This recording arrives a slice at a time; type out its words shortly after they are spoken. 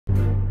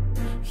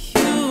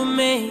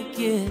make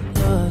it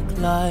look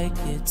like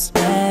it's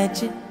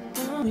magic.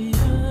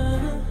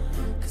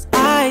 Cause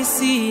I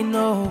see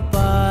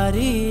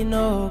nobody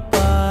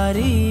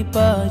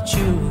but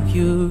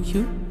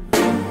you.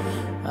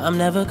 I'm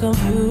never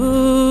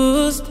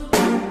confused.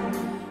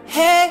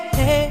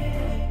 Hey,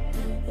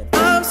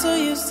 I'm so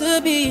used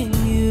to being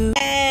you.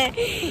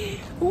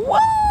 Whoa!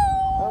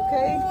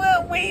 Okay.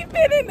 Well, we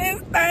been in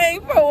this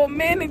thing for a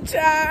minute,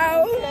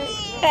 child.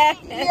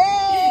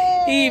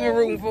 He even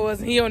rooting for us.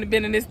 He only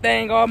been in this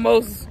thing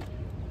almost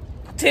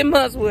 10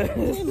 months with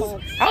us. 10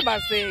 months. I'm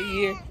about to say a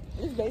year.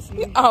 It's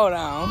basically. Hold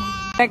on.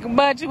 Think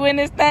about you in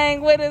this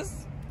thing with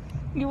us.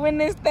 You in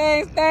this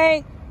thing?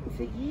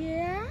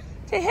 Yeah.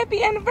 Say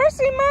happy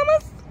anniversary,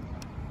 mamas.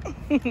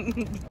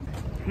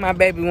 My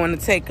baby want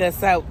to take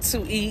us out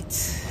to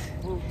eat.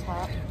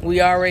 Rooftop.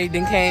 We already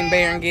done came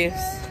bearing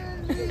gifts.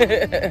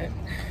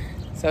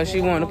 So she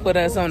want to put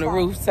us on the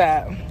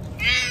rooftop.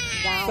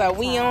 So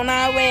we on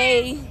our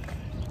way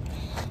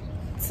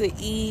to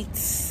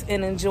eat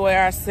and enjoy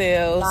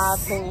ourselves.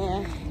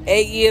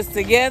 8 years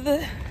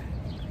together,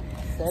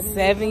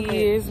 7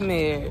 years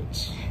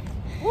marriage.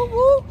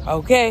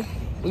 Okay,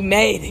 we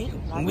made it.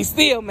 We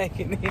still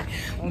making it.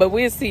 But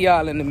we'll see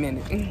y'all in a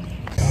minute.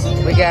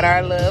 We got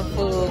our little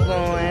food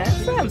going.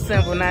 Something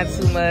simple, not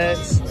too much.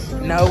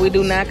 No, we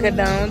do not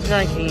condone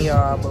drinking,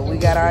 y'all, but we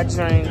got our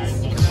drinks.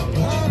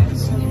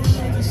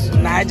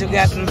 Nigel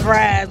got some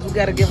fries. We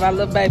gotta give our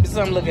little baby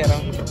something. Look at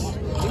him.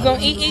 You gonna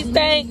eat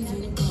steak?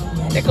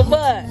 Take a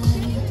butt.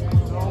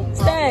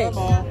 Steak.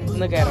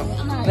 Look at him.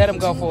 Let him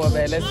go for it,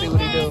 babe. Let's see what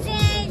he do.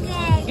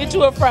 Get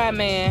you a fry,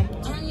 man.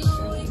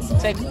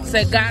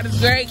 Say God is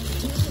great.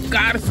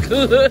 God is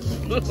good.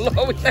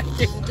 Lord, we thank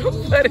you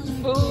for this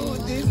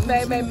food. This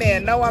name,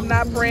 amen. No, I'm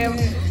not praying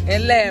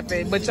and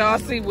laughing, but y'all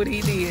see what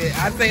he did.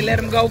 I say let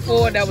him go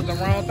for it. That was the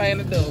wrong thing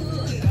to do.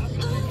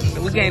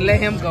 We can't let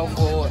him go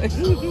for it.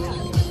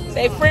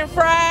 Say french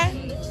fry.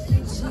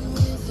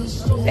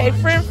 Say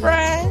french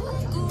fry.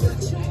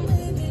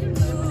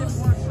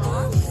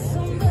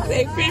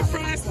 Say french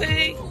fry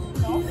steak.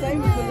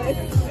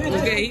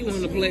 Okay, he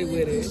want to play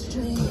with it.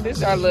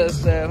 This our little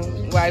stuff.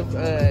 Wife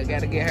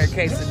got to get her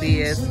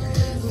quesadillas.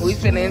 We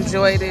finna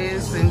enjoy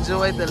this.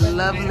 Enjoy the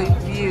lovely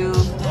view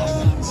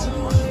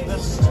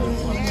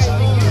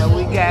that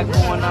we got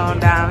going on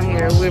down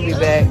here. We'll be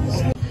back.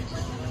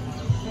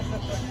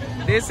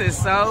 This is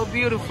so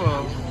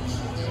beautiful.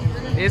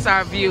 It's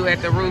our view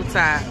at the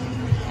rooftop.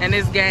 And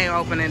it's game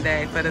opening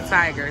day for the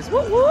Tigers.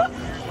 Whoop, whoop.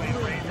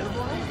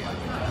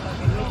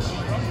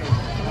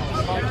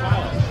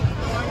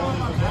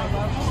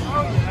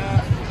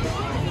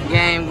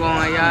 Game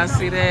going, y'all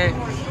see that?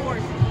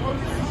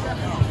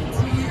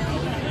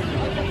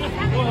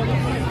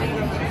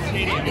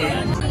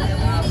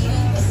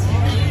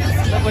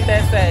 Look what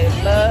that say.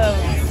 Love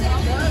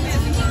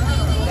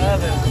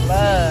is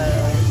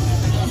love.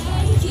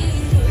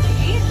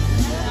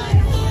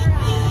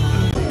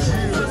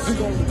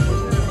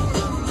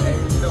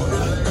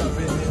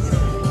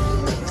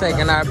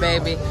 Taking our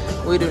baby.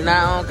 We do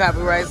not own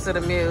copyrights to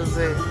the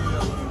music.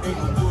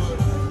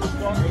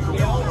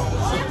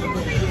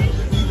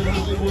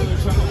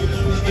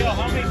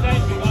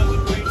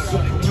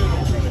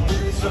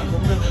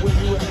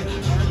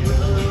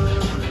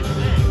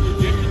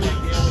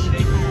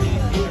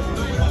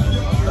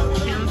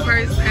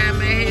 First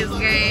time at his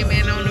game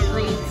and on the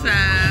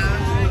rooftop.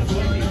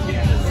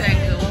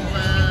 Take a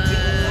buzz.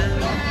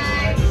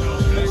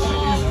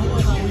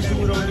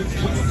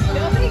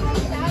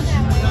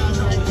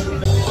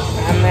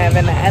 I'm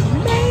having an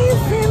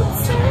amazing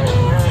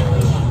time.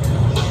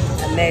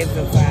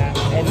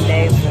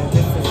 Amazing.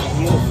 This is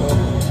beautiful.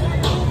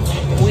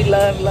 We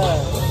love.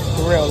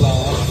 Real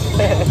love.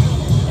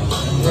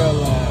 Real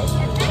love.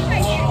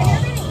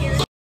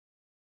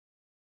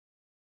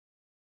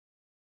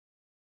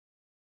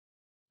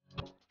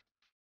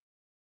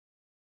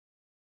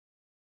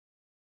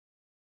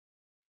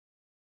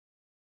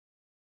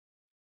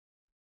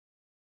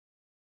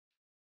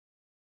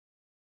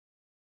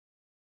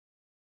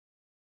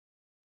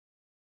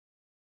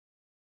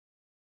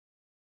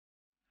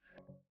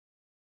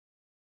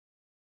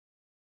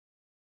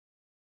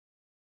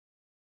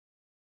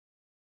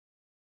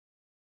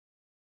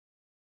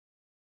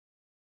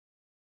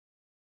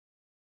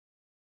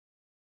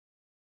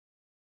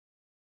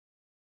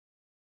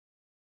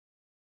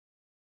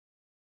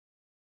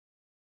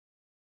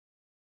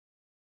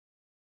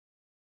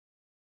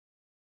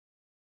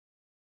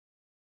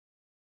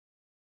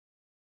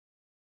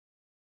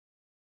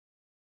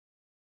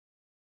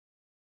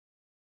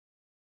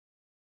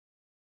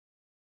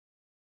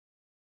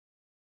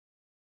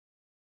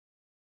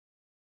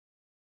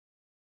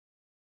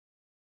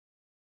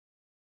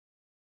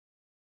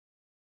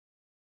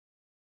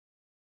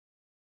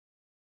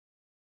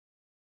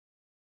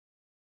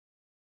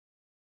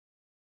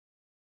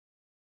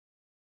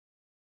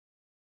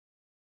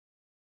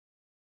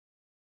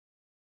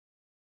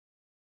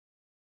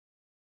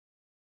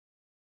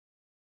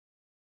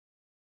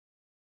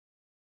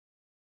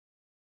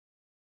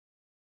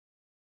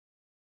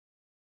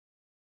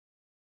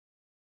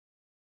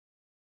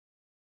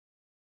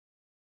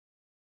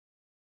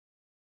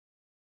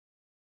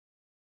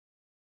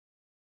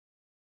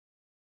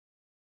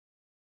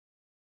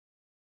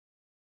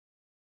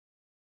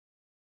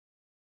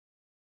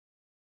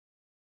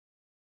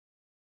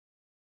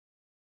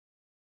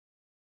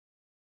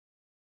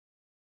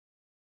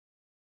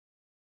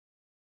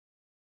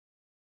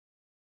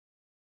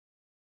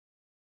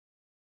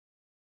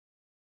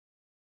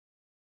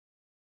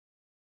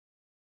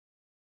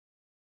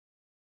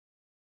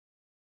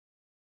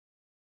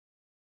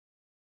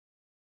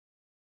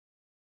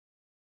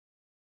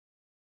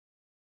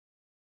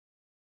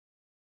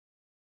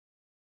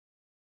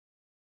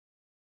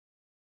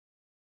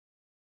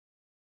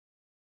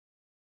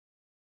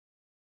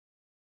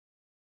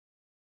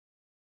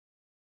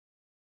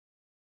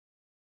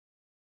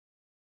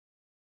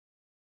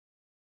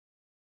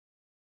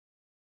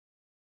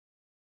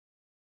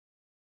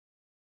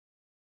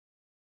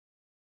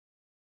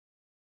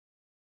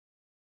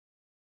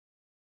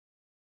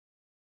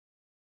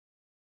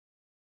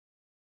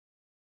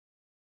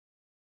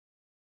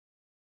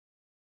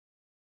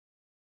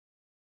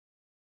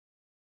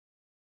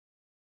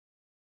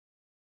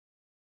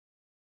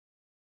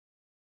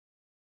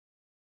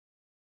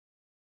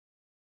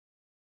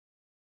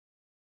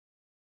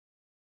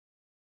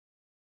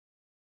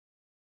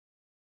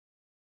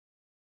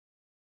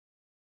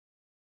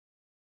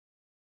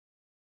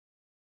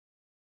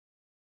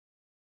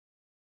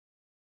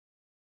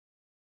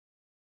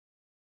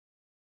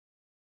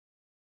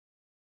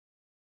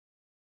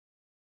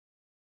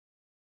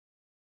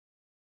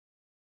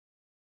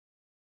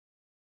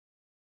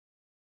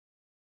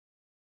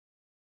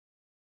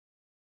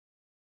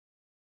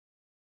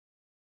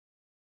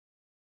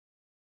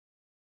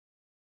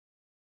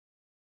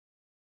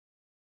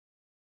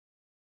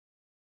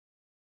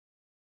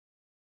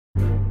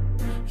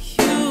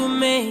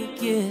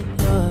 make it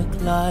look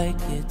like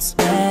it's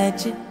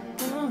magic.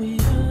 Oh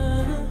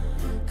yeah.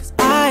 'Cause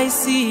I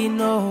see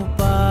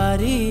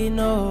nobody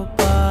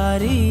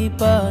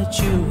but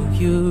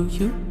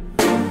you.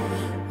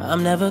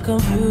 I'm never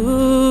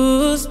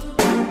confused.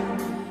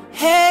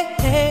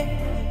 Hey,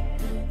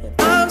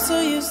 I'm so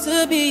used to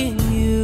being you.